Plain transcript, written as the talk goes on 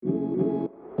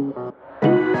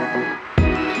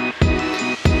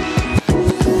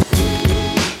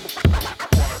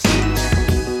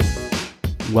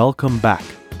Welcome back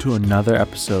to another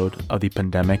episode of the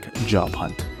Pandemic Job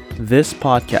Hunt. This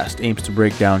podcast aims to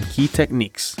break down key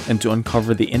techniques and to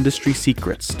uncover the industry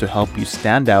secrets to help you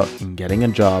stand out in getting a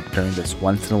job during this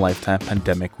once-in-a-lifetime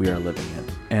pandemic we are living in.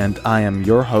 And I am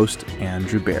your host,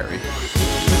 Andrew Barry.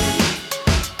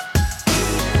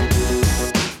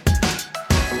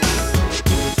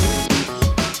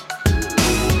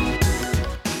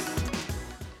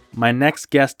 My next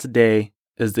guest today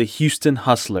is the Houston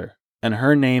Hustler, and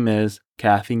her name is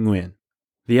Cathy Nguyen.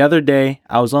 The other day,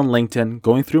 I was on LinkedIn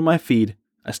going through my feed.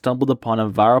 I stumbled upon a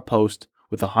viral post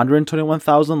with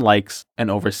 121,000 likes and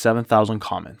over 7,000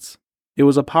 comments. It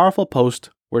was a powerful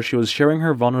post where she was sharing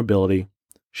her vulnerability.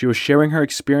 She was sharing her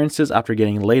experiences after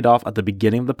getting laid off at the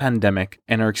beginning of the pandemic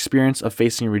and her experience of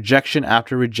facing rejection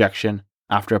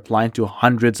after applying to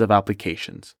hundreds of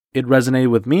applications. It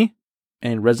resonated with me,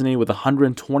 and it resonated with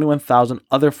 121,000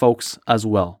 other folks as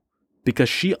well, because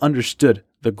she understood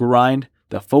the grind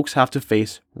that folks have to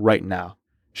face right now.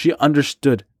 She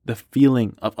understood the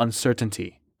feeling of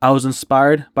uncertainty. I was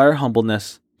inspired by her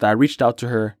humbleness that I reached out to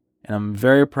her, and I'm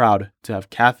very proud to have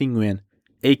Cathy Nguyen,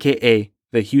 aka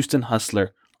the Houston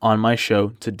Hustler, on my show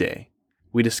today.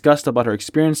 We discussed about her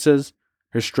experiences,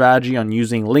 her strategy on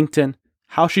using LinkedIn,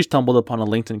 how she stumbled upon a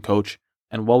LinkedIn coach,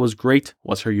 and what was great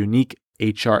was her unique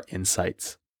HR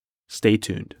insights. Stay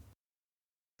tuned.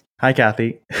 Hi,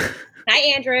 Cathy. Hi,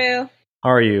 Andrew. How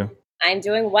are you? I'm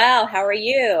doing well. How are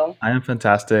you? I am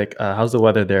fantastic. How's the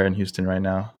weather there in Houston right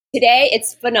now? Today,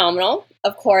 it's phenomenal.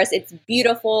 Of course, it's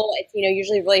beautiful. It's,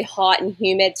 usually really hot and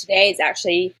humid. Today is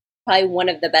actually probably one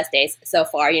of the best days so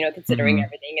far, considering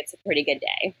everything. It's a pretty good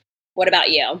day. What about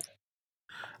you?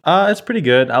 It's pretty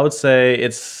good. I would say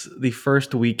it's the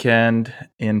first weekend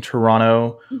in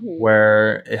Toronto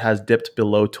where it has dipped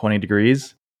below 20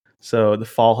 degrees. So the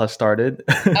fall has started.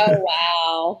 Oh,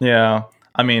 wow. Yeah.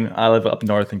 I mean, I live up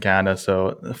north in Canada,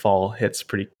 so the fall hits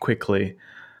pretty quickly.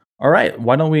 All right.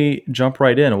 Why don't we jump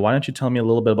right in? Why don't you tell me a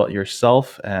little bit about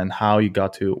yourself and how you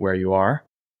got to where you are?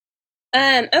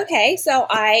 Okay, so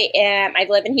I've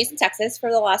lived in Houston, Texas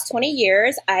for the last 20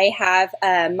 years. I have,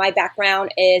 my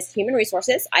background is human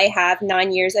resources. I have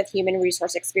 9 years of human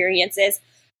resource experiences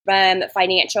from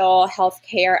financial,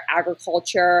 healthcare,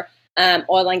 agriculture,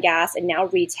 oil and gas, and now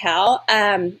retail.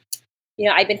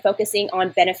 I've been focusing on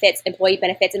benefits, employee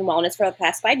benefits and wellness for the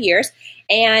past 5 years.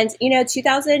 And,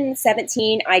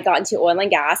 2017, I got into oil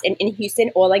and gas. And in Houston,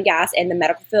 oil and gas and the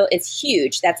medical field is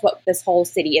huge. That's what this whole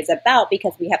city is about,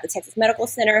 because we have the Texas Medical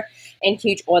Center and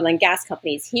huge oil and gas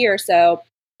companies here. So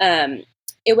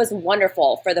it was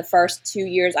wonderful for the first 2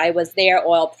 years I was there.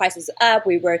 Oil prices up.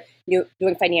 We were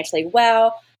doing financially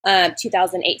well.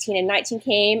 2018 and 19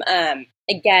 came.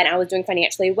 Again, I was doing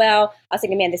financially well. I was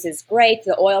thinking, man, this is great.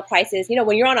 The oil prices,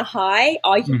 when you're on a high,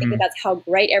 all you can think about is how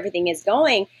great everything is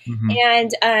going.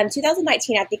 And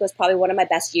 2019, I think, was probably one of my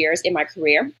best years in my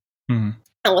career. I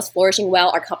was flourishing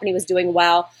well. Our company was doing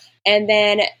well. And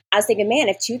then I was thinking, man,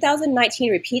 if 2019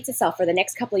 repeats itself for the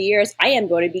next couple of years, I am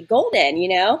going to be golden,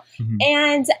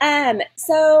 And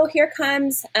so here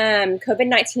comes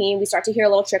COVID-19. We start to hear a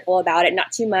little trickle about it,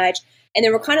 not too much. And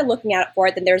then we're kind of looking out for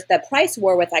it. Then there's the price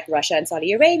war with like Russia and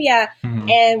Saudi Arabia.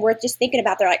 And we're just thinking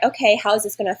about, they're like, okay, how is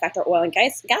this going to affect our oil and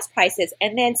gas prices?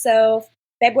 And then so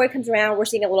February comes around, we're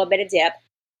seeing a little bit of dip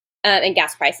in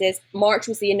gas prices. March,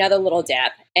 we see another little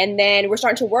dip. And then we're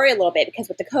starting to worry a little bit, because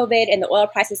with the COVID and the oil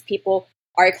prices,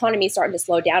 our economy is starting to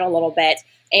slow down a little bit.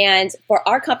 And for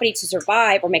our company to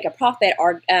survive or make a profit,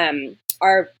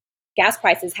 our gas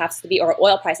prices has to be, or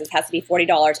oil prices has to be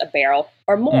 $40 a barrel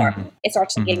or more. It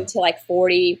starts getting to like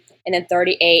 40 and then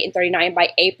 38 and 39.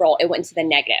 By April, it went into the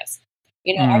negatives.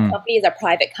 Our company is a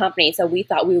private company, so we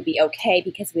thought we would be okay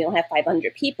because we don't have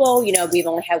 500 people. We've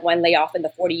only had one layoff in the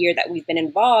 40 years that we've been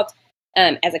involved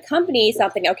as a company. So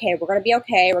I'm thinking, okay, we're going to be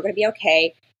okay. We're going to be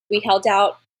okay. We held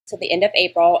out till the end of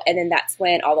April, and then that's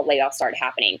when all the layoffs started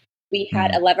happening. We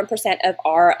had 11% of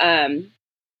our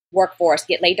workforce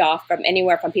get laid off, from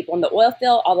anywhere from people in the oil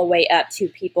field all the way up to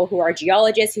people who are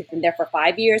geologists who've been there for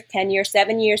 5 years, 10 years,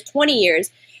 7 years, 20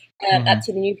 years, up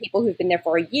to the new people who've been there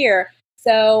for a year.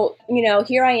 So,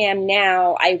 here I am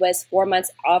now. I was 4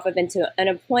 months off of into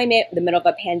unemployment in the middle of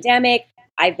a pandemic.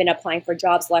 I've been applying for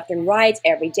jobs left and right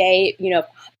every day.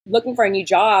 Looking for a new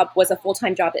job was a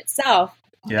full-time job itself.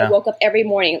 Yeah. I woke up every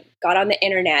morning, got on the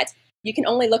internet. You can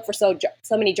only look for so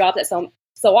many jobs at so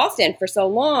often for so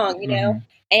long,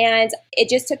 And it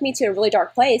just took me to a really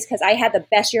dark place, because I had the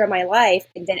best year of my life.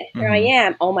 And then here I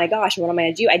am. Oh my gosh, what am I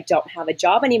going to do? I don't have a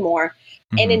job anymore.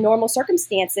 And in normal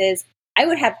circumstances, I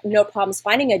would have no problems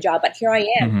finding a job, but here I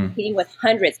am Mm-hmm. competing with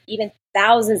hundreds, even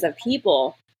thousands of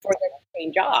people for the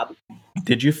same job.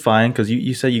 Did you find, because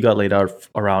you said you got laid out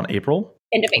around April?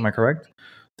 End of Am I April. correct?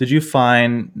 Did you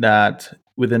find that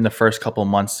within the first couple of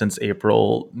months since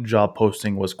April, job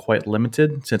posting was quite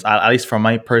limited? Since at least for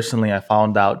me personally, I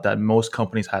found out that most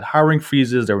companies had hiring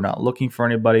freezes. They were not looking for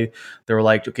anybody. They were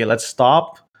like, okay, let's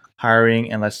stop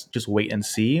hiring and let's just wait and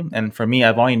see. And for me,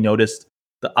 I've only noticed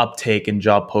the uptake in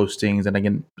job postings, and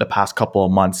again, the past couple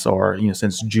of months, or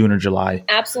since June or July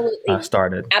Absolutely.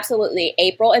 started. Absolutely.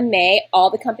 April and May,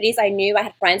 all the companies I knew, I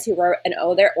had friends who were an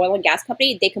other oil and gas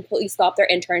company. They completely stopped their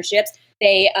internships.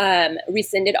 They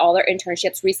rescinded all their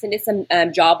internships, rescinded some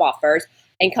job offers,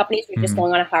 and companies were just Mm-hmm.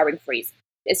 going on a hiring freeze.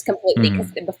 It's completely,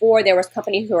 because Mm-hmm. before there was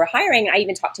companies who were hiring. I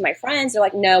even talked to my friends. They're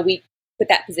like, no, we put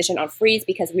that position on freeze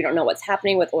because we don't know what's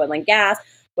happening with oil and gas,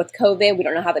 with COVID. We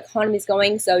don't know how the economy is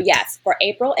going. So yes, for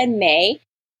April and May,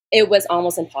 it was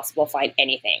almost impossible to find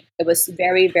anything. It was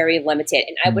very, very limited.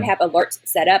 And I would have alerts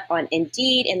set up on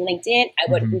Indeed and LinkedIn. I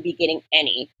Mm-hmm. wouldn't be getting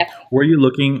any. Were you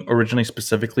looking originally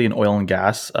specifically in oil and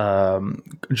gas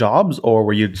jobs, or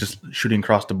were you just shooting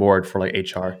across the board for like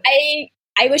HR?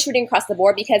 I was shooting across the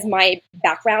board because my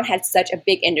background had such a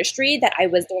big industry that I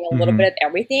was doing a little Mm-hmm. bit of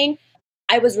everything.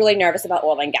 I was really nervous about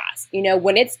oil and gas.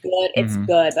 When it's good, it's Mm-hmm.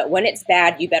 good. But when it's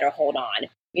bad, you better hold on.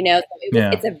 So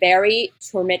Yeah. it's a very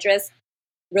tumultuous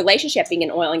relationship being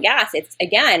in oil and gas. It's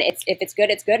if it's good,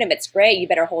 it's good. If it's great, you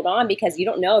better hold on because you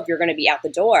don't know if you're going to be out the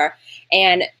door.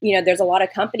 And there's a lot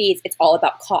of companies. It's all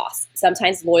about cost.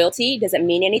 Sometimes loyalty doesn't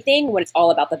mean anything when it's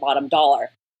all about the bottom dollar.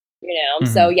 So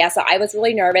Mm-hmm. yeah. So I was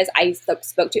really nervous. I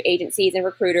spoke to agencies and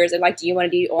recruiters and like, do you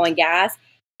want to do oil and gas?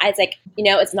 I was like,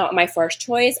 it's not my first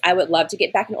choice. I would love to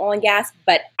get back in oil and gas,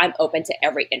 but I'm open to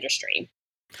every industry.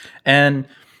 And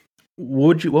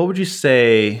what would you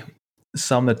say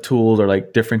some of the tools or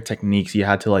like different techniques you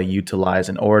had to like utilize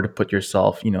in order to put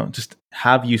yourself, just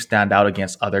have you stand out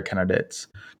against other candidates?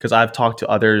 Because I've talked to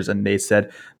others and they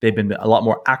said they've been a lot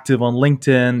more active on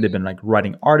LinkedIn. They've been like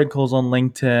writing articles on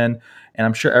LinkedIn, and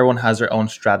I'm sure everyone has their own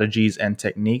strategies and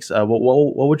techniques.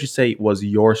 What would you say was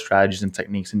your strategies and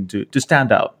techniques and to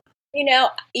stand out?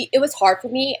 It was hard for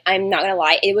me. I'm not going to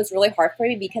lie. It was really hard for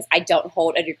me because I don't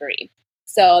hold a degree.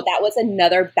 So that was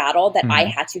another battle that I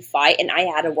Mm-hmm. had to fight, and I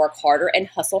had to work harder and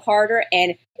hustle harder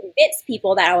and convince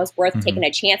people that I was worth Mm-hmm. taking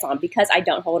a chance on because I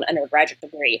don't hold an undergraduate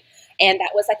degree. And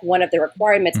that was like one of the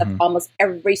requirements of Mm-hmm. almost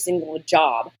every single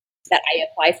job that I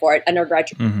applied for. An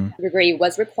undergraduate Mm-hmm. degree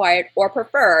was required or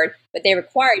preferred, but they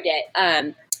required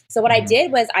it. So what I Mm-hmm.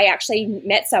 did was I actually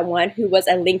met someone who was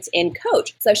a LinkedIn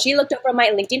coach. So she looked over my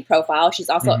LinkedIn profile. She's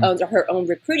also Mm-hmm. owns her own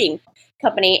recruiting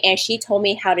company, and she told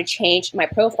me how to change my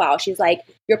profile. She's like,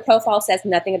 your profile says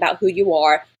nothing about who you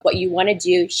are, what you want to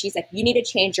do. She's like, you need to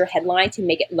change your headline to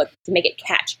make it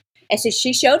catch. And so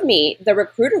she showed me the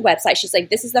recruiter website. She's like,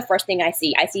 this is the first thing I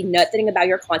see. I see nothing about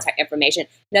your contact information,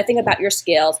 nothing about your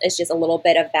skills. It's just a little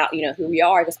bit about, who you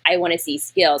are, because I want to see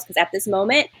skills. Because at this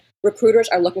moment, recruiters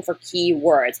are looking for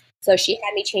keywords. So she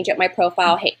had me change up my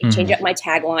profile, change Mm-hmm. up my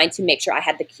tagline to make sure I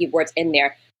had the keywords in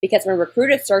there. Because when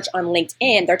recruiters search on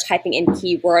LinkedIn, they're typing in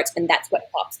keywords, and that's what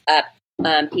pops up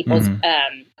people's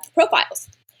Mm-hmm. profiles.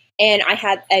 And I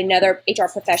had another HR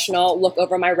professional look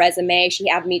over my resume. She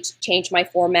had me change my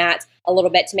format a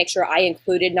little bit to make sure I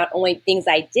included not only things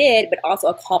I did, but also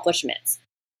accomplishments.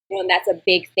 And that's a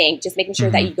big thing. Just making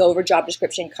sure that Mm-hmm. you go over job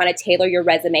description, kind of tailor your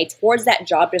resume towards that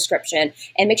job description,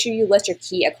 and make sure you list your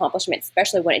key accomplishments,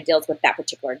 especially when it deals with that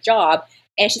particular job.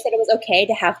 And she said it was okay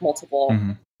to have multiple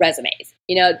Mm-hmm. resumes,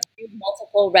 do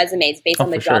multiple resumes based Oh,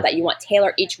 on the for job sure. that you want,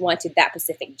 tailor each one to that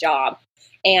specific job.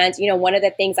 And, one of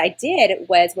the things I did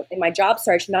was in my job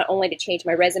search, not only to change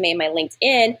my resume and my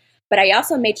LinkedIn, but I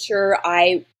also made sure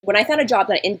when I found a job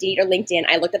on Indeed or LinkedIn,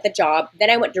 I looked at the job. Then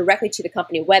I went directly to the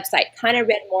company website, kind of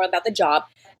read more about the job.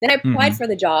 Then I applied Mm-hmm. for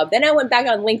the job. Then I went back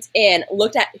on LinkedIn,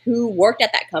 looked at who worked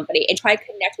at that company, and tried to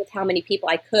connect with how many people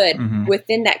I could Mm-hmm.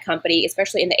 within that company,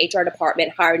 especially in the HR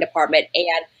department, hiring department.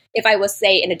 And if I was,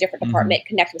 say, in a different Mm-hmm. department,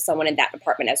 connect with someone in that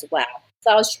department as well. So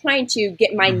I was trying to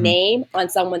get my Mm-hmm. name on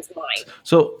someone's mind.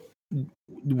 So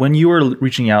when you were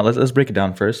reaching out, let's break it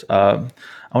down first. I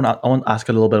want to ask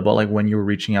a little bit about like when you were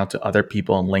reaching out to other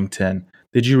people on LinkedIn.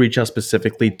 Did you reach out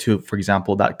specifically to, for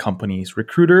example, that company's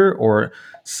recruiter or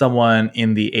someone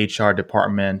in the HR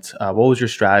department? What was your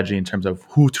strategy in terms of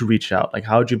who to reach out? Like,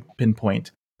 how did you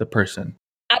pinpoint the person?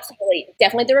 Absolutely.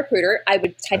 Definitely the recruiter. I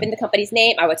would type in the company's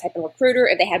name. I would type in recruiter.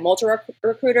 If they had multiple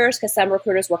recruiters, because some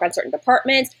recruiters work on certain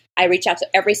departments, I reach out to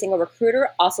every single recruiter,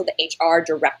 also the HR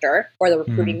director or the Mm-hmm.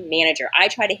 recruiting manager. I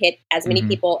try to hit as many Mm-hmm.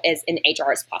 people as in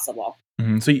HR as possible.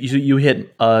 Mm-hmm. So you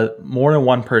hit more than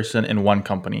one person in one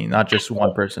company, not just one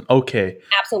Absolutely. person. Okay.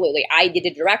 Absolutely. I did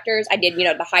the directors. I did,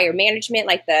 the higher management,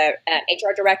 like the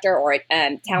HR director or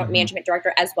talent Mm-hmm. management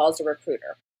director, as well as the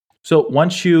recruiter. So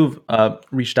once you've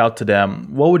reached out to them,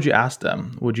 what would you ask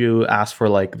them? Would you ask for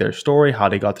like their story, how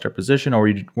they got to their position, or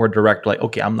you were direct, like,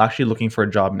 okay, I'm actually looking for a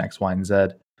job in X, Y, and Z? I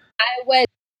was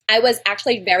I was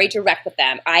actually very direct with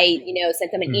them. I,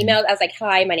 sent them an Mm-hmm. email. I was like,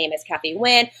 "Hi, my name is Cathy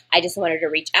Nguyen. I just wanted to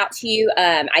reach out to you.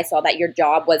 I saw that your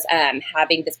job was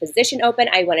having this position open.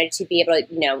 I wanted to be able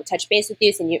to, touch base with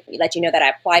you and let you know that I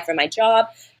applied for my job.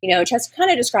 Just kind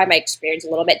of describe my experience a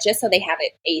little bit, just so they have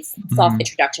a soft Mm-hmm.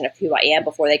 introduction of who I am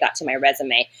before they got to my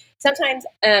resume. Sometimes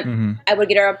Mm-hmm. I would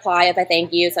get a reply of a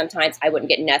thank you. Sometimes I wouldn't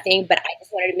get nothing, but I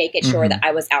just wanted to make it sure that Mm-hmm.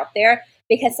 I was out there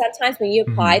because sometimes when you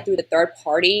Mm-hmm. apply through the third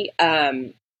party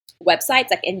websites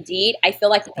like Indeed, I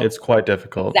feel like It's quite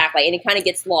difficult. exactly, and it kind of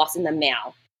gets lost in the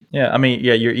mail. Yeah, I mean,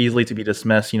 yeah, you're easily to be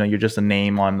dismissed. You're just a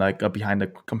name on like behind the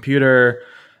computer.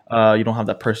 You don't have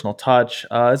that personal touch.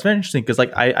 It's very interesting because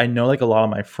like I know like a lot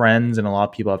of my friends and a lot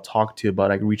of people I've talked to about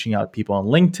like reaching out to people on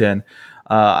LinkedIn.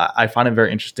 I find it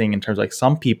very interesting in terms of, like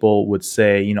some people would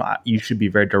say you should be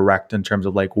very direct in terms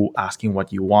of like asking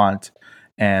what you want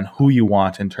and who you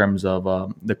want in terms of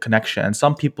the connection. And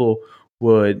some people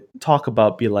would talk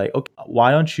about be like, okay, why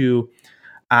don't you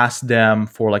ask them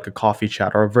for like a coffee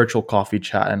chat or a virtual coffee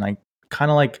chat and like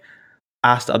kind of like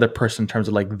ask the other person in terms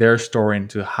of like their story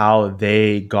into how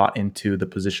they got into the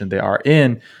position they are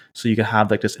in, so you can have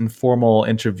like this informal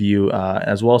interview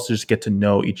as well as to just get to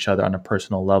know each other on a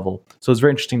personal level. So it's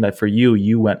very interesting that for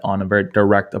you went on a very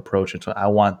direct approach into, I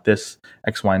want this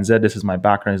X, Y, and Z, this is my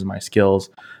background, this is my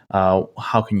skills,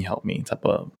 how can you help me type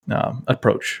of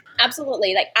approach.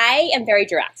 Absolutely. Like I am very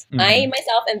direct. I Hmm.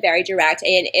 myself am very direct.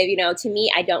 And, to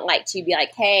me, I don't like to be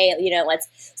like, hey, let's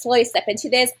slowly step into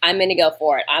this. I'm going to go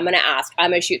for it. I'm going to ask.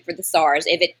 I'm going to shoot for the stars.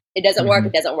 If it doesn't work, Hmm.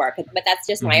 it doesn't work. But that's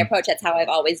just my Hmm. approach. That's how I've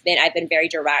always been. I've been very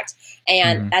direct.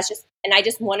 And Hmm. that's just, and I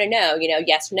just want to know,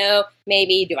 yes, no,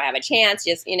 maybe, do I have a chance?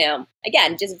 Just,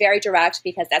 again, just very direct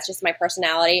because that's just my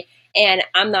personality. And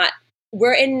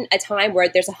we're in a time where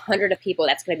there's 100 of people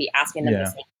that's going to be asking them the Yeah.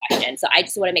 same question. So I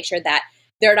just want to make sure that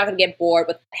they're not going to get bored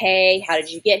with, hey, how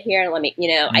did you get here? And let me,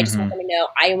 I just want Hmm. them to know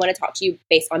I want to talk to you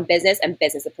based on business and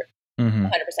business Hmm.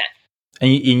 100%.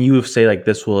 And you say like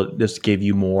this give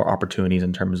you more opportunities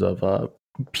in terms of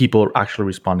people actually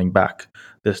responding back,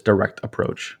 this direct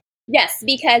approach. Yes,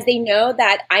 because they know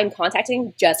that I'm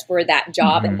contacting just for that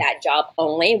job and Hmm. that job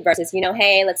only versus,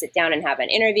 hey, let's sit down and have an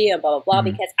interview and blah, blah, blah, Hmm.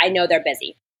 because I know they're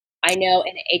busy. I know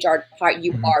in the HR part,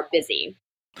 you Hmm. are busy.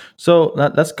 So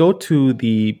let's go to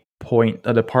the point,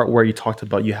 the part where you talked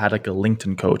about you had like a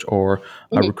LinkedIn coach or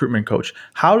a Mhm. recruitment coach.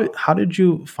 How did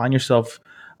you find yourself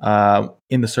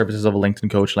in the services of a LinkedIn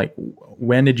coach? Like,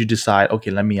 when did you decide,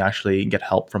 okay, let me actually get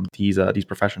help from these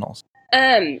professionals?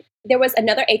 There was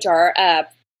another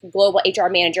global HR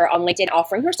manager on LinkedIn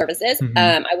offering her services. Hmm.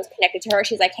 I was connected to her.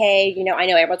 She's like, hey, I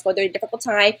know everyone's going through a difficult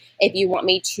time. If you want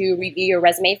me to review your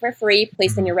resume for free,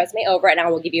 please send Hmm. your resume over and I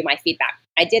will give you my feedback.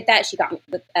 I did that. She got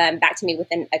back to me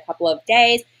within a couple of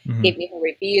days, Hmm. gave me her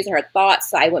reviews and her thoughts.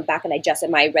 So I went back and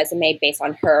adjusted my resume based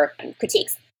on her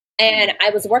critiques. And I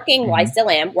was working, well, I Hmm. still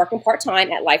am, working part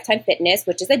time at Lifetime Fitness,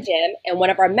 which is a gym. And one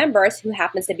of our members, who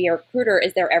happens to be a recruiter,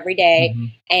 is there every day. Hmm.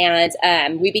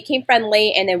 And we became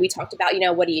friendly. And then we talked about,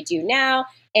 what do you do now?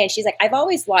 And she's like, I've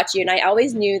always watched you. And I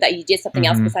always knew that you did something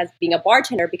else Hmm. besides being a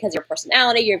bartender because of your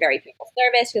personality, you're very people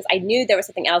service. Because I knew there was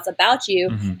something else about you.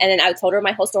 Hmm. And then I told her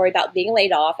my whole story about being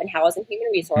laid off and how I was in human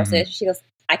Hmm. resources. She goes,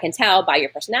 I can tell by your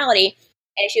personality.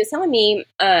 And she was telling me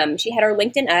she had her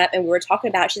LinkedIn up and we were talking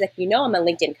about, she's like, I'm a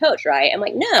LinkedIn coach, right? I'm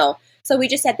like, no. So we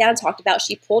just sat down and talked about,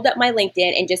 she pulled up my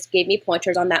LinkedIn and just gave me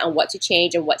pointers on that, on what to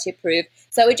change and what to improve.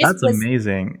 So it just That's was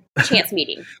amazing. a chance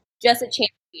meeting, just a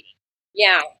chance meeting.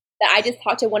 Yeah. That I just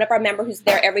talked to one of our members who's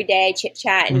there every day, chit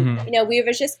chat. And, Hmm. we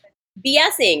were just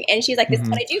BSing. And she's like, this is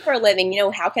Hmm. what I do for a living.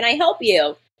 How can I help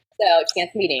you? So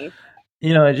chance meeting.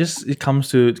 It comes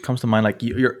to mind like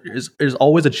there's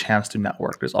always a chance to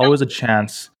network. There's always a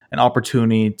chance, an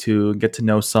opportunity to get to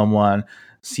know someone,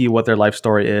 see what their life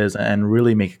story is, and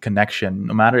really make a connection.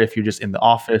 No matter if you're just in the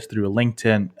office, through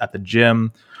LinkedIn, at the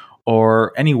gym,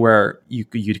 or anywhere you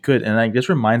could. And like this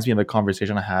reminds me of a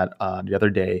conversation I had the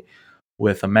other day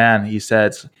with a man. He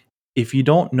said, if you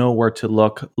don't know where to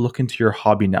look into your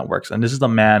hobby networks. And this is a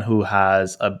man who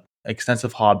has a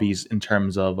extensive hobbies in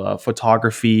terms of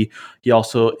photography. He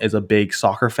also is a big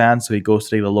soccer fan, so he goes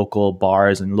to the local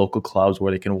bars and local clubs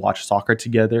where they can watch soccer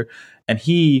together. And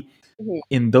he, Mhm.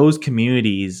 in those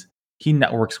communities, he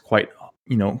networks quite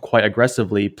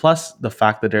aggressively. Plus the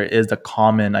fact that there is the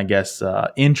common, I guess,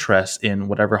 interest in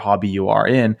whatever hobby you are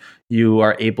in, you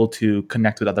are able to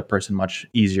connect with the other person much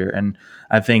easier. And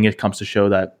I think it comes to show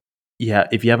that, yeah,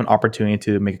 if you have an opportunity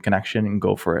to make a connection, and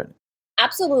go for it.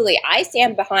 Absolutely. I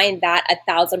stand behind that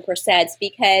 1,000%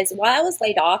 because while I was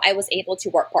laid off, I was able to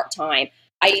work part time.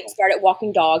 I started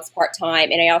walking dogs part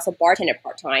time and I also bartended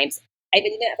part times. I've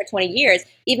been doing that for 20 years,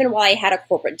 even while I had a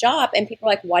corporate job. And people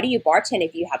are like, why do you bartend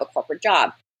if you have a corporate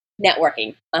job?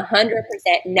 Networking, 100%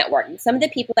 networking. Some of the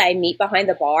people that I meet behind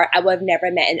the bar, I would have never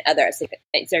met in other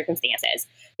circumstances.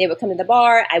 They would come to the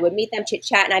bar, I would meet them, chit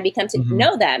chat, and I become to Hmm.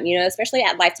 know them. Especially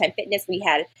at Lifetime Fitness, we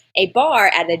had a bar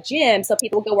at a gym, so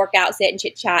people would go work out, sit and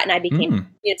chit chat, and I became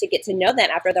Mm. to get to know them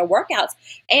after their workouts.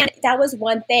 And that was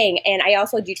one thing. And I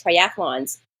also do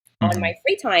triathlons on Hmm. my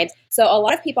free times. So a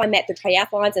lot of people I met through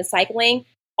triathlons and cycling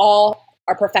all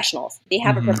are professionals. They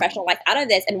have a Hmm. professional life out of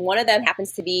this, and one of them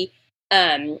happens to be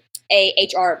a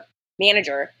HR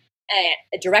manager,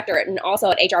 a director, and also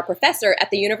an HR professor at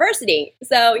the university.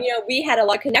 So, we had a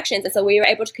lot of connections. And so we were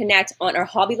able to connect on our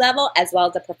hobby level as well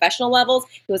as the professional levels.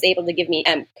 He was able to give me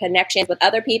connections with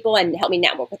other people and help me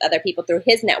network with other people through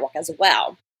his network as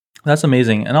well. That's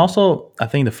amazing. And also, I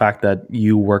think the fact that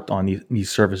you worked on these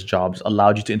service jobs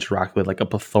allowed you to interact with like a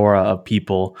plethora of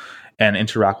people and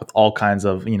interact with all kinds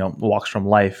of, walks from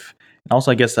life. And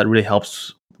also, I guess that really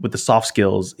helps with the soft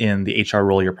skills in the HR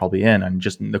role you're probably in and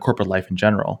just in the corporate life in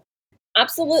general.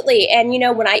 Absolutely. And,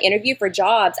 when I interview for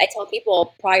jobs, I tell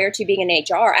people prior to being in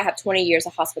HR, I have 20 years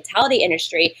of hospitality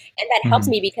industry. And that helps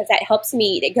Hmm. me because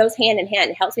it goes hand in hand.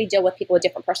 It helps me deal with people with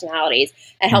different personalities.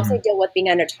 It helps me Hmm. deal with being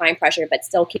under time pressure, but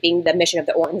still keeping the mission of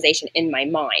the organization in my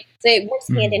mind. So it works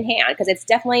hand in Hmm. hand because it's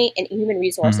definitely in human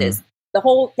resources. Hmm. The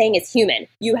whole thing is human.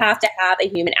 You have to have a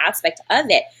human aspect of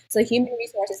it. So human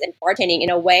resources and bartending, in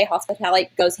a way, hospitality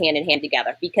goes hand in hand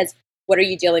together because what are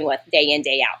you dealing with day in,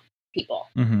 day out? People.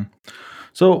 Hmm.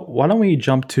 So why don't we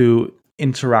jump to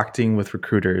interacting with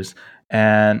recruiters?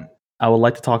 And I would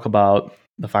like to talk about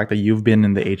the fact that you've been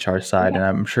in the HR side, and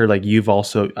I'm sure like you've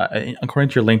also, according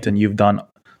to your LinkedIn, you've done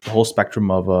the whole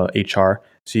spectrum of HR.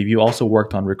 So you also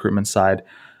worked on recruitment side.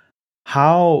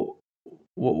 How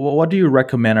what do you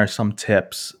recommend are some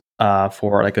tips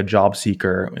for like a job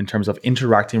seeker in terms of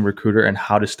interacting with recruiter and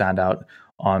how to stand out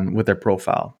on with their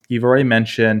profile? You've already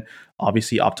mentioned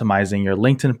obviously optimizing your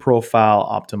LinkedIn profile,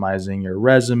 optimizing your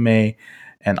resume,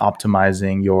 and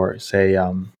optimizing your say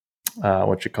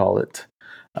what you call it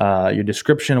your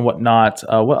description and whatnot.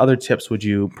 What other tips would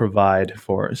you provide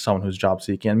for someone who's job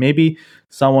seeking? And maybe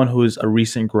someone who's a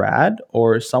recent grad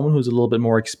or someone who's a little bit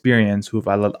more experienced who've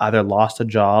either lost a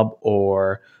job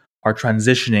or are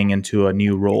transitioning into a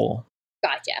new role.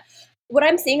 Gotcha. What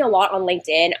I'm seeing a lot on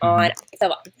LinkedIn Hmm.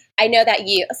 so I know that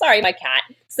sorry, my cat.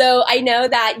 So I know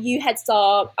that you had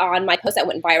saw on my post that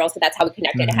went viral. So that's how we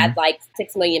connected. It had Hmm. like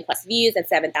 6 million plus views and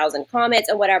 7,000 comments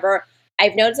or whatever.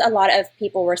 I've noticed a lot of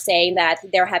people were saying that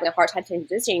they're having a hard time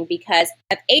transitioning because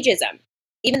of ageism.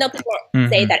 Even though people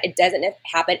say Hmm. that it doesn't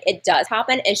happen, it does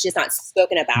happen. It's just not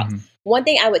spoken about. Hmm. One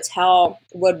thing I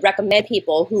would recommend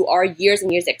people who are years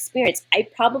and years experience, I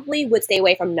probably would stay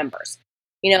away from numbers.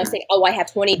 Saying, oh, I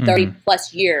have 20, 30 Hmm.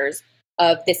 plus years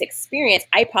of this experience,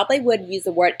 I probably would use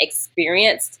the word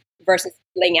experienced versus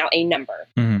laying out a number.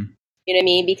 Hmm. You know what I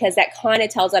mean? Because that kind of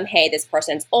tells them, hey, this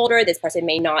person's older, this person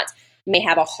may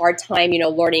have a hard time,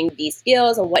 learning these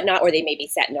skills and whatnot, or they may be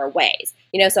set in their ways.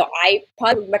 So I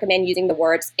probably would recommend using the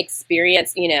words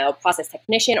experienced, process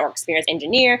technician or experienced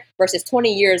engineer versus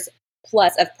 20 years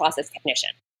plus of process technician.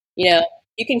 You know,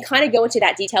 you can kind of go into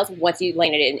that details once you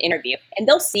land it in an interview, and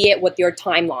they'll see it with your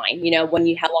timeline.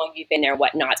 How long you've been there,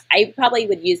 whatnot. I probably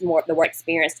would use more of the word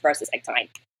experienced versus like time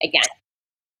again.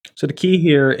 So the key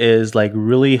here is like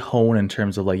really hone in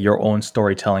terms of like your own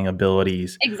storytelling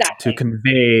abilities to Exactly.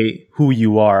 convey who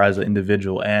you are as an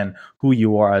individual and who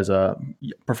you are as a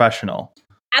professional.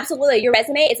 Absolutely, your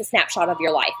resume is a snapshot of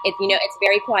your life. It's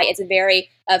very quiet. It's a very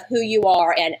of who you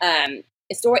are and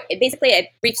a story, basically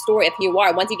a brief story of who you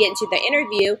are. Once you get into the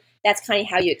interview, that's kind of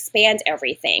how you expand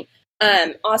everything.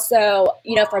 Also,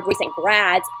 for recent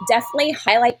grads, definitely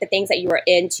highlight the things that you were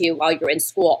into while you were in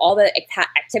school, all the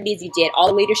activities you did, all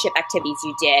the leadership activities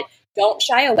you did. Don't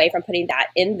shy away from putting that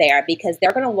in there because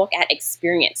they're going to look at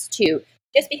experience too.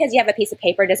 Just because you have a piece of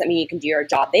paper doesn't mean you can do your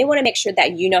job. They want to make sure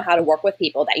that you know how to work with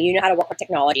people, that you know how to work with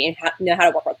technology, and know how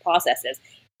to work with processes.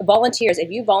 volunteers,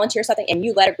 if you volunteer something and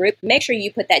you led a group, make sure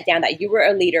you put that down that you were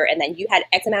a leader and that you had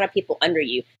X amount of people under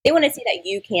you. They want to see that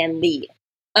you can lead.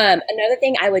 Another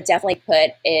thing I would definitely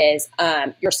put is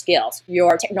your skills,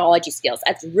 your technology skills.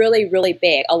 That's really, really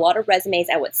big. A lot of resumes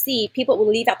I would see, people will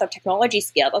leave out their technology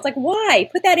skills. I was like, why?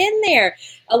 Put that in there.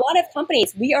 A lot of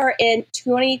companies, we are in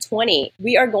 2020.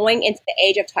 We are going into the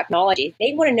age of technology.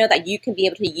 They want to know that you can be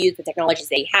able to use the technologies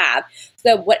they have.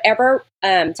 So whatever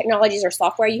technologies or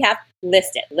software you have,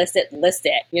 list it.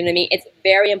 You know what I mean? It's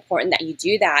very important that you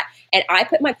do that. And I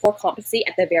put my core competency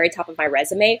at the very top of my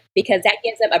resume because that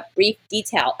gives them a brief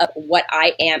detail of what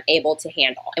I am able to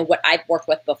handle and what I've worked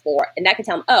with before. And that can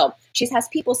tell them, oh, she has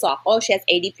PeopleSoft. Oh, she has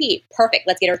ADP. Perfect.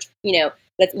 Let's get her,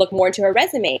 let's look more into her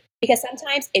resume. Because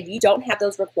sometimes if you don't have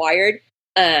those required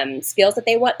skills that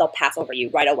they want, they'll pass over you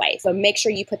right away. So make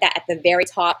sure you put that at the very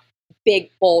top, big,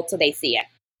 bold, so they see it.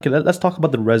 Okay, let's talk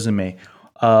about the resume.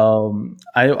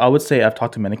 I would say I've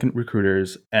talked to many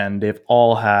recruiters, and they've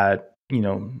all had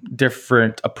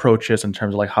different approaches in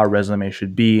terms of like how resume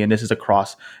should be, and this is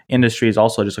across industries,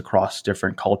 also just across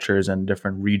different cultures and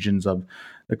different regions of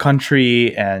the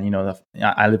country. And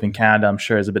I live in Canada. I'm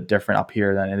sure it's a bit different up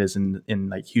here than it is in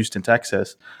like Houston,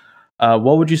 Texas.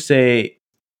 What would you say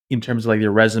in terms of like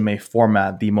your resume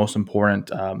format, the most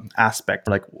important aspect?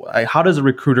 Like, how does a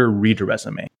recruiter read a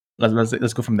resume?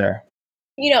 Let's go from there.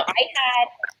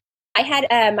 I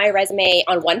had my resume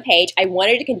on one page. I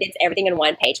wanted to condense everything in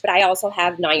one page, but I also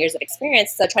have 9 years of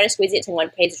experience. So trying to squeeze it to one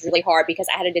page is really hard because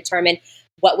I had to determine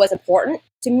what was important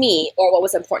to me or what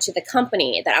was important to the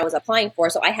company that I was applying for.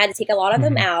 So I had to take a lot of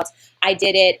them out. I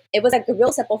did it. It was like a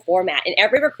real simple format. And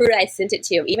every recruiter I sent it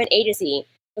to, even agency,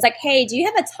 was like, hey, do you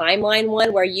have a timeline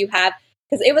one where you have,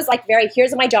 because it was like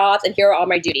here's my jobs and here are all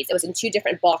my duties. It was in 2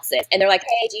 different boxes. And they're like,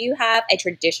 hey, do you have a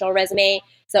traditional resume?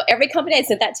 So every company I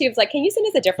sent that to was like, can you send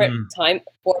us a different time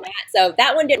format? So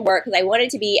that one didn't work because I wanted it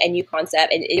to be a new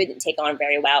concept and it didn't take on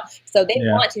very well. So they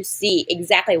want to see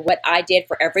exactly what I did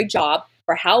for every job,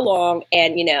 for how long,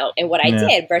 and and what I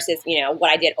did versus what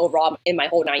I did overall in my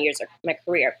whole 9 years of my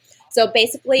career. So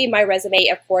basically my resume,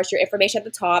 of course, your information at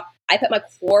the top, I put my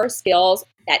core skills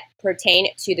that pertain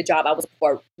to the job I was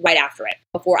for right after it,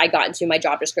 before I got into my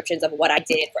job descriptions of what I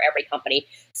did for every company.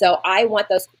 So I want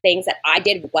those things that I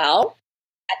did well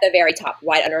at the very top,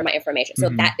 right under my information. So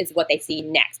that is what they see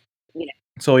next.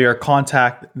 So your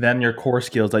contact, then your core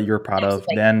skills that you're proud of,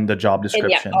 then the job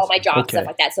descriptions. And all my jobs, stuff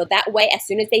like that. So that way, as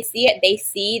soon as they see it, they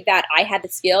see that I had the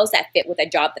skills that fit with a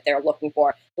job that they're looking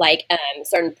for. Like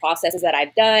certain processes that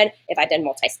I've done, if I've done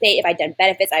multi-state, if I've done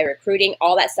benefits, recruiting,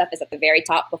 all that stuff is at the very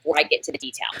top before I get to the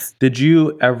details. Did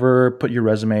you ever put your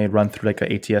resume run through like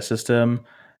an ATS system?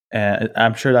 And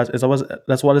I'm sure that's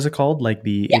what is it called? Like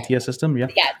the ATS system? Yeah.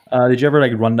 Did you ever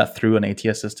like run that through an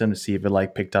ATS system to see if it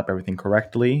like picked up everything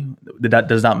correctly?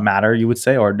 Does that matter, you would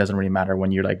say, or it doesn't really matter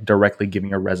when you're like directly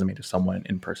giving a resume to someone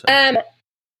in person?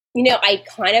 I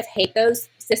kind of hate those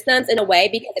systems in a way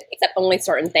because it picks up only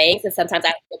certain things. And sometimes I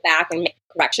have to go back and make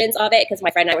corrections of it because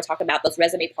my friend and I were talking about those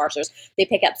resume parsers. They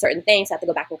pick up certain things. I have to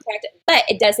go back and correct it. But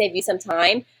it does save you some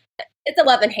time. It's a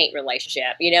love and hate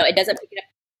relationship. It doesn't pick it up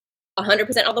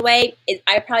 100% all the way.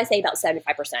 I'd probably say about 75%.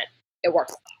 It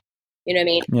works. You know what I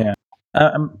mean? Yeah.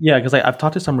 Yeah, because I've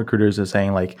talked to some recruiters that are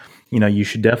saying like, you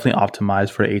should definitely optimize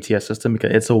for the ATS system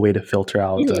because it's a way to filter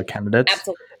out candidates.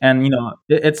 Absolutely. And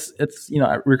it's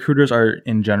recruiters are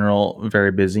in general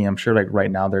very busy. I'm sure like right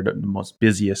now they're the most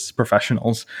busiest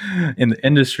professionals in the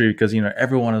industry because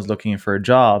everyone is looking for a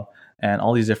job, and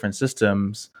all these different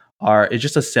systems it's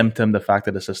just a symptom, the fact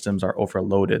that the systems are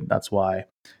overloaded. That's why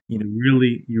you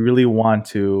really want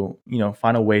to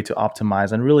find a way to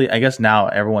optimize. And really, I guess now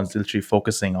everyone's literally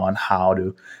focusing on how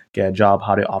to get a job,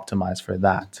 how to optimize for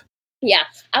that. Yeah,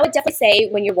 I would definitely say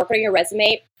when you're working on your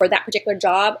resume for that particular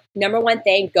job, number one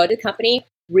thing, go to the company,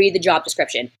 read the job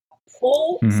description,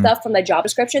 pull stuff from the job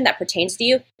description that pertains to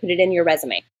you, put it in your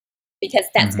resume because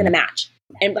that's going to match.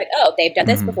 And like, oh, they've done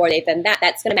this before, they've done that.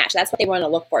 That's going to match. That's what they want to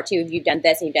look for too. If you've done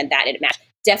this and you've done that, and it matches.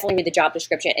 Definitely read the job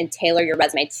description and tailor your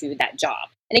resume to that job.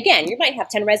 And again, you might have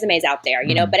 10 resumes out there,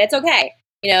 but it's okay.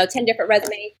 10 different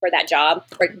resumes for that job,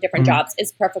 for different jobs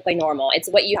is perfectly normal. It's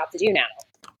what you have to do now.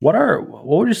 What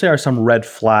would you say are some red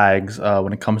flags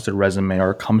when it comes to resume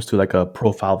or comes to like a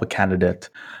profile of a candidate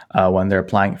when they're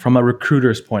applying from a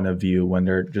recruiter's point of view, when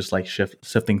they're just like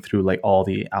sifting through like all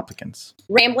the applicants?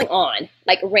 Rambling on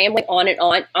and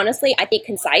on. Honestly, I think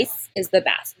concise is the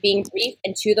best. Being brief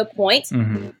and to the point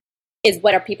is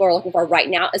what our people are looking for right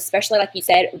now, especially like you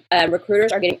said,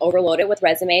 recruiters are getting overloaded with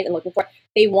resumes and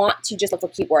they want to just look for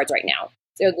keywords right now.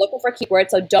 They're looking for keywords.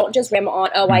 So don't just ramble on,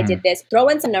 oh, I did this. Throw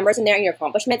in some numbers in there and your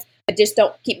accomplishments, but just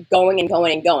don't keep going and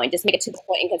going and going. Just make it to the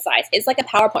point and concise. It's like a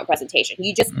PowerPoint presentation.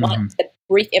 You just want the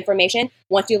brief information.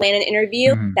 Once you land an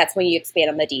interview, that's when you expand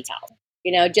on the details.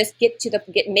 Just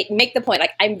make the point.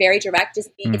 Like, I'm very direct.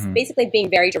 It's basically being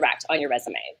very direct on your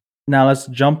resume. Now let's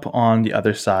jump on the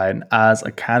other side. As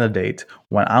a candidate,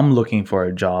 when I'm looking for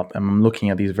a job and I'm looking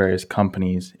at these various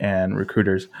companies and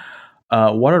recruiters,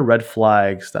 what are red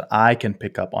flags that I can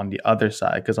pick up on the other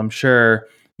side? Because I'm sure,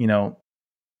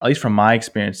 at least from my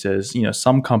experiences,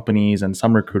 some companies and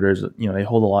some recruiters, they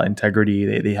hold a lot of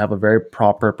integrity. They have a very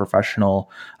proper professional,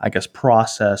 I guess,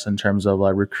 process in terms of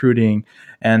recruiting,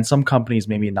 and some companies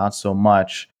maybe not so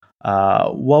much.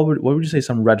 What would you say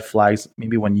some red flags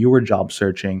maybe when you were job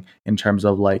searching in terms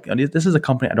of like, this is a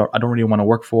company I don't really want to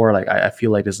work for. Like I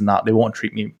feel like they won't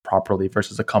treat me properly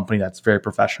versus a company that's very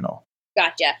professional.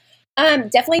 Gotcha.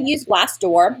 Definitely use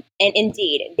Glassdoor and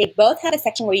Indeed. They both have a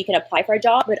section where you can apply for a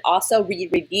job, but also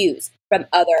read reviews from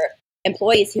other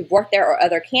employees who've worked there or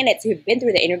other candidates who've been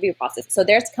through the interview process. So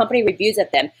there's company reviews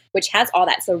of them, which has all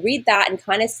that. So read that and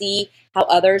kind of see how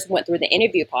others went through the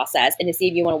interview process and to see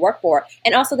if you want to work for.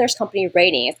 And also there's company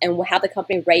ratings and how the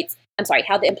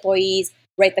how the employees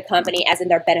rate the company as in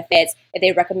their benefits, if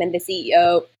they recommend the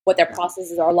CEO, what their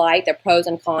processes are like, their pros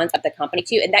and cons of the company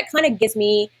too. And that kind of gives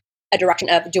me a direction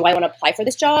of, do I want to apply for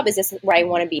this job? Is this where I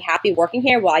want to be happy working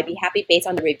here? Will I be happy based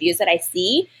on the reviews that I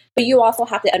see? But you also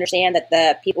have to understand that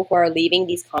the people who are leaving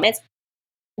these comments,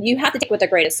 you have to take with a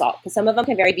grain of salt, because some of them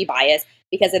can be biased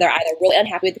because they're either really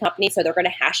unhappy with the company, so they're going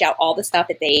to hash out all the stuff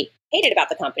that they hated about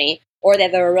the company, or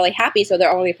that they're really happy, so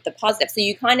they're only put the positive. So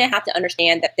you kind of have to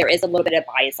understand that there is a little bit of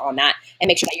bias on that, and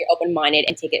make sure that you're open-minded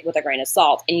and take it with a grain of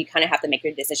salt, and you kind of have to make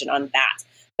your decision on that.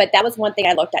 But that was one thing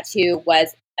I looked at too,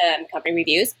 was company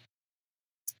reviews.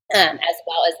 As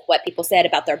well as what people said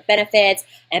about their benefits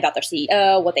and about their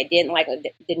CEO, what they didn't like, what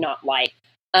they did not like.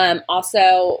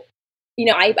 Also,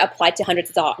 I applied to hundreds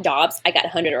of jobs. I got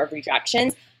 100 of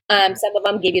rejections. Some of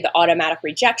them give you the automatic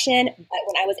rejection. But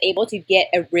when I was able to get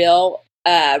a real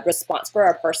response for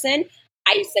a person,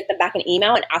 I sent them back an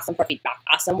email and asked them for feedback.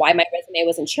 Asked them why my resume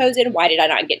wasn't chosen. Why did I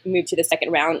not get moved to the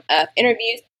second round of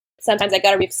interviews? Sometimes I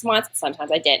got a response.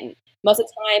 Sometimes I didn't. Most of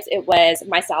the times it was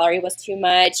my salary was too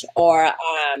much, or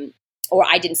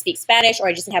I didn't speak Spanish, or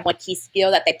I just didn't have one key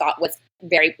skill that they thought was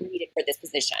very needed for this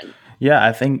position. Yeah,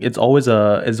 I think it's always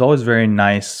very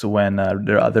nice when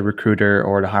the recruiter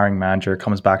or the hiring manager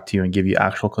comes back to you and give you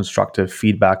actual constructive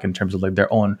feedback in terms of like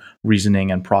their own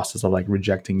reasoning and process of like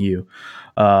rejecting you.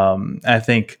 I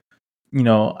think,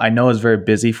 I know it's very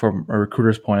busy from a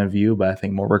recruiter's point of view, but I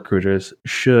think more recruiters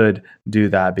should do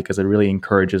that because it really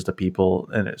encourages the people,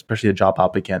 and especially the job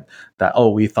applicant, that, oh,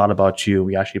 we thought about you,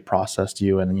 we actually processed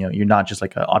you, and you're not just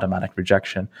like an automatic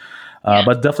rejection.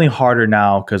 But definitely harder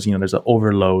now because there's an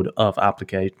overload of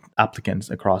applicants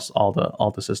across all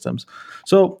the systems.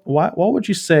 So what would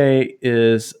you say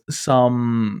is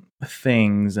some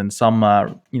things and some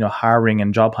hiring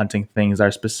and job hunting things that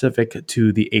are specific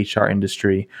to the HR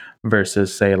industry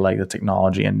versus say like the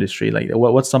technology industry? Like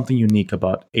what's something unique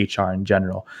about HR in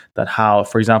general, that how,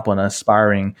 for example, an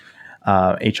aspiring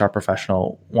HR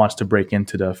professional wants to break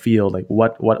into the field? Like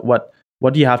what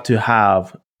do you have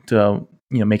to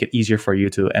make it easier for you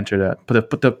to enter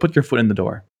put your foot in the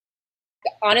door?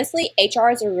 Honestly, HR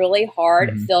is a really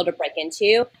hard field to break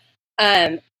into.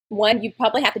 One, you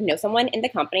probably have to know someone in the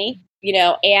company,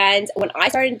 and when I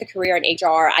started the career in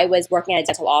HR, I was working at a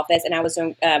dental office and I was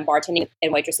doing bartending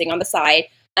and waitressing on the side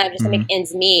just to make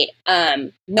ends meet.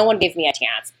 No one gave me a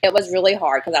chance. It was really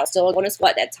hard because I was still going to school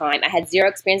at that time. I had zero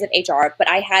experience in HR, but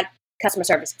I had customer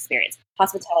service experience,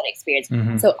 hospitality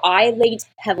experience. So I leaned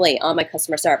heavily on my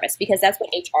customer service because that's what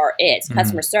HR is,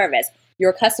 customer service.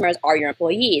 Your customers are your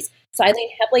employees. So I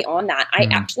leaned heavily on that. I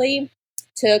actually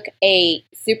took a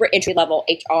super entry-level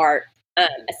HR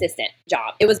assistant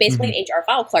job. It was basically an HR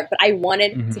file clerk, but I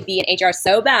wanted to be in HR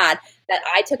so bad that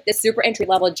I took this super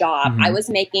entry-level job. I was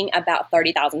making about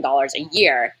 $30,000 a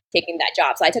year taking that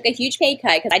job. So I took a huge pay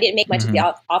cut because I didn't make much at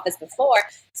the office before.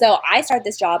 So I started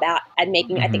this job out at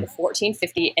making, I think,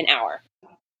 $14.50 an hour.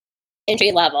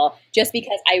 Entry level, just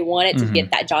because I wanted to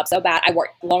get that job so bad. I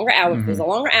worked longer hours. It was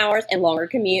longer hours and longer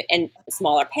commute and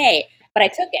smaller pay, but I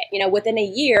took it. Within a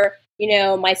year,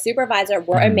 my supervisor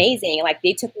were amazing. Like,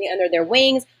 they took me under their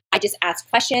wings. I just asked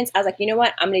questions. I was like, you know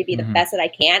what? I'm going to be the best that I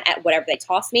can at whatever they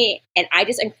toss me. And I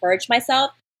just encouraged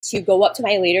myself to go up to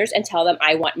my leaders and tell them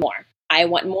I want more. I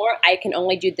want more. I can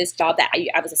only do this job that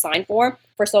I was assigned for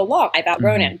so long. I've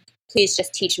outgrown it. please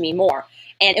just teach me more.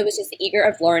 And it was just eager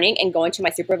of learning and going to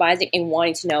my supervisor and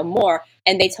wanting to know more.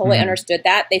 And they totally understood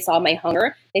that. They saw my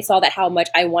hunger. They saw that how much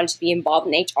I wanted to be involved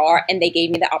in HR, and they gave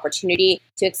me the opportunity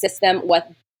to assist them with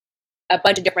a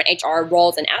bunch of different HR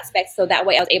roles and aspects. So that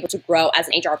way I was able to grow as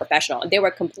an HR professional. And they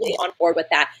were completely on board with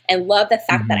that and loved the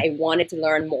fact that I wanted to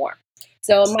learn more.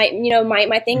 So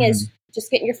my thing is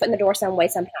just getting your foot in the door some way,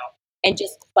 somehow, and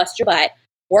just bust your butt,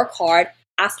 work hard,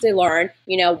 ask to learn,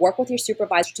 work with your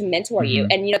supervisor to mentor you.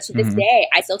 And, to this day,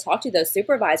 I still talk to those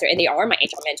supervisors, and they are my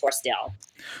HR mentor still.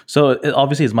 So it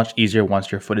obviously is much easier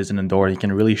once your foot is in the door. You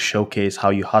can really showcase how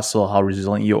you hustle, how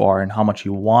resilient you are, and how much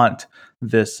you want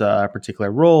this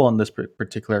particular role and this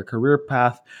particular career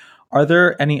path. Are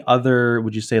there any other,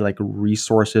 would you say, like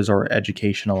resources or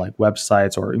educational like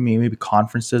websites or maybe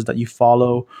conferences that you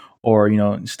follow, or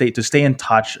stay in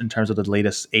touch in terms of the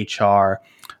latest HR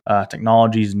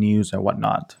technologies, news, and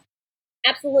whatnot?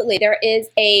 Absolutely. There is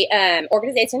a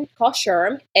organization called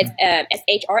SHRM. It's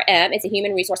SHRM. It's a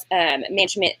human resource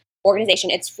management organization.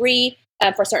 It's free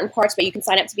for certain parts, but you can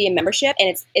sign up to be a membership, and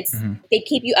it's they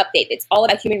keep you updated. It's all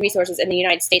about human resources in the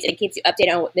United States, and it keeps you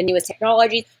updated on the newest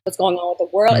technologies, what's going on with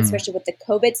the world, especially with the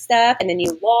COVID stuff and the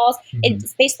new laws. It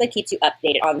just basically keeps you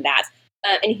updated on that.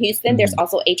 In Houston, there's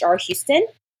also HR Houston,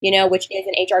 which is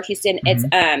an HR Houston. It's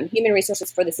human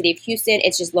resources for the city of Houston.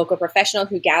 It's just local professionals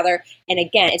who gather. And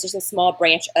again, it's just a small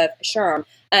branch of SHRM.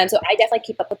 So I definitely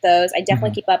keep up with those. I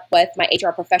definitely keep up with my HR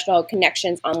professional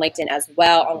connections on LinkedIn as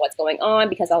well on what's going on,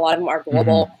 because a lot of them are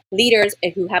global leaders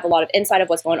who have a lot of insight of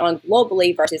what's going on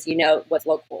globally versus, what's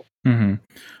local.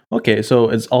 Okay, so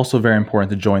it's also very important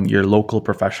to join your local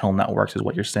professional networks, is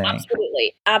what you're saying.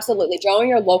 Absolutely. Join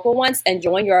your local ones and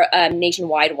join your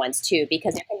nationwide ones too,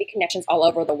 because there can be connections all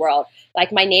over the world.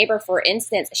 Like my neighbor, for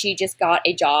instance, she just got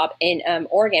a job in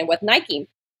Oregon with Nike,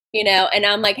 and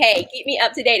I'm like, hey, keep me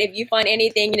up to date if you find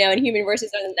anything, in human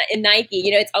resources in Nike.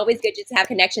 It's always good just to have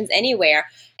connections anywhere.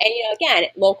 And, again,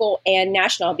 local and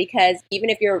national, because even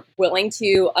if you're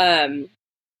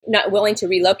not willing to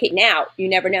relocate now, you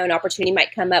never know, an opportunity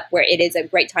might come up where it is a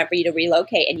great time for you to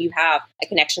relocate and you have a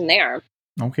connection there.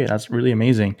 Okay, that's really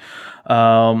amazing.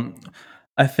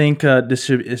 I think this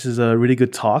is a really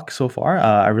good talk so far.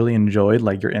 I really enjoyed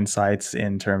like your insights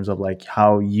in terms of like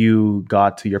how you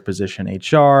got to your position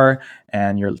HR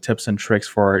and your tips and tricks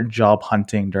for job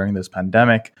hunting during this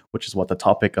pandemic, which is what the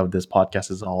topic of this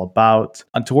podcast is all about.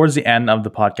 And towards the end of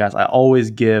the podcast, I always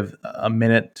give a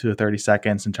minute to 30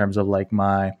 seconds in terms of like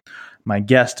my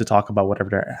guests to talk about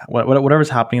whatever's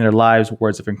happening in their lives,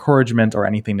 words of encouragement, or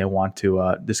anything they want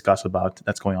to discuss about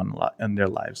that's going on in their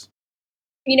lives.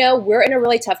 We're in a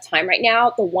really tough time right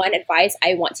now. The one advice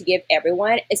I want to give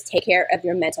everyone is take care of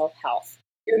your mental health.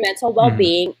 Your mental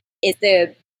well-being is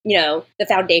the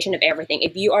foundation of everything.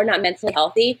 If you are not mentally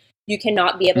healthy, you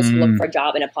cannot be able to look for a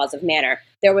job in a positive manner.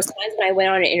 There was times when I went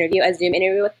on a Zoom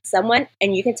interview with someone,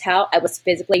 and you could tell I was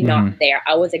physically not there.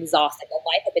 I was exhausted. The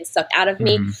life had been sucked out of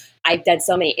me. I've done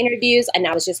so many interviews, and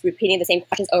I was just repeating the same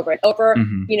questions over and over.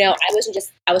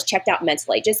 I was checked out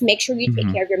mentally. Just make sure you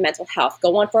take care of your mental health.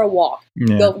 Go on for a walk.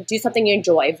 Go do something you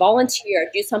enjoy. Volunteer.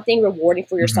 Do something rewarding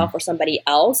for yourself or somebody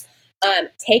else.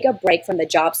 Take a break from the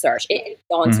job search. It is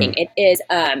daunting. It is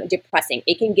depressing.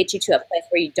 It can get you to a place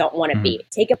where you don't want to be.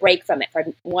 Take a break from it for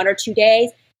 1 or 2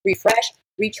 days. Refresh,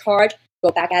 recharge, go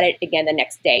back at it again the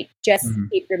next day. Just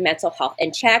keep your mental health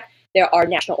in check. There are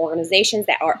national organizations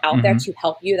that are out there to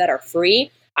help you that are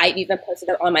free. I've even posted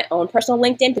it on my own personal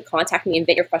LinkedIn to contact me and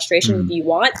vent your frustrations if you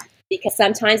want, because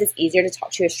sometimes it's easier to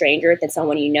talk to a stranger than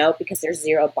someone you know, because there's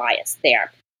zero bias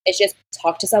there. It's just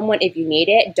talk to someone if you need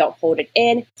it. Don't hold it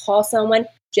in. Call someone.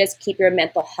 Just keep your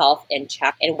mental health in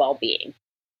check and well-being.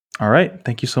 All right.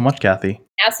 Thank you so much, Cathy.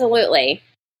 Absolutely.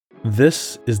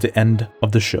 This is the end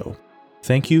of the show.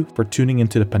 Thank you for tuning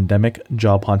into the Pandemic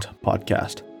Job Hunt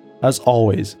podcast. As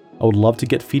always, I would love to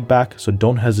get feedback, so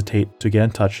don't hesitate to get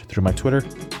in touch through my Twitter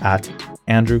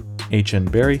 @Andrew H. N.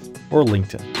 Berry or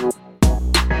LinkedIn.